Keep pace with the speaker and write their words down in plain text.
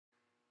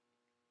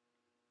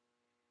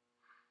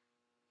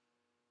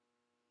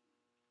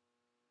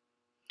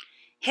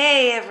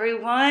Hey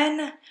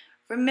everyone!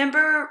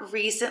 Remember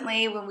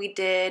recently when we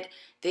did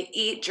the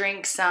Eat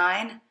Drink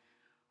Sign?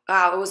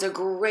 Wow, it was a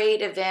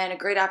great event, a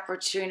great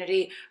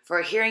opportunity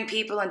for hearing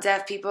people and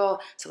deaf people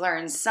to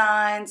learn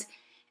signs,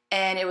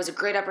 and it was a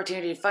great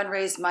opportunity to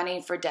fundraise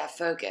money for Deaf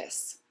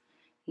Focus.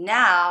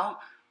 Now,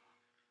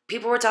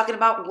 people were talking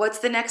about what's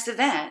the next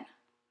event?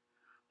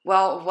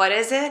 Well, what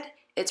is it?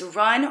 It's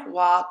Run,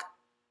 Walk,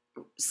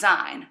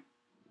 Sign.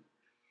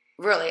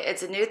 Really,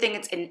 it's a new thing.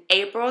 It's in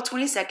April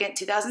 22nd,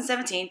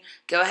 2017.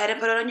 Go ahead and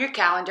put it on your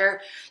calendar.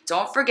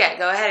 Don't forget.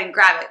 Go ahead and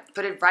grab it.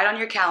 Put it right on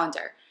your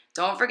calendar.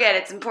 Don't forget.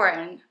 It's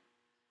important.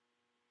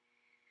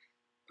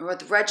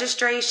 With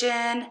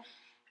registration,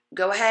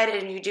 go ahead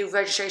and you do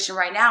registration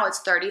right now.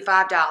 It's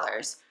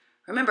 $35.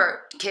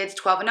 Remember, kids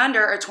 12 and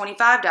under are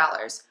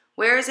 $25.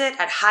 Where is it?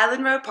 At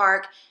Highland Road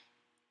Park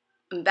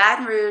in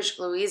Baton Rouge,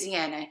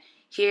 Louisiana.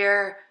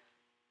 Here,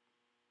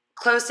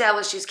 close to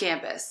LSU's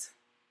campus.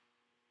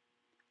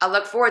 I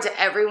look forward to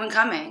everyone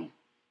coming.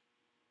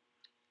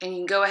 And you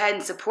can go ahead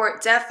and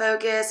support Deaf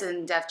Focus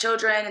and deaf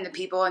children and the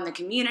people in the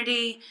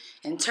community,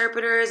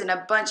 interpreters, and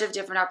a bunch of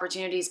different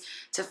opportunities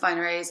to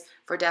fundraise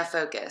for Deaf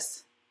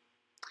Focus.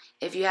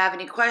 If you have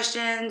any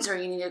questions or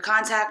you need to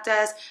contact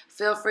us,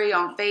 feel free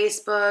on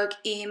Facebook,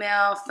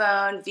 email,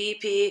 phone,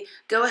 VP.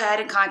 Go ahead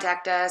and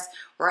contact us.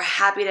 We're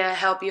happy to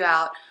help you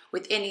out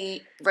with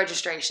any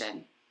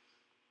registration.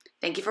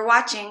 Thank you for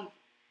watching.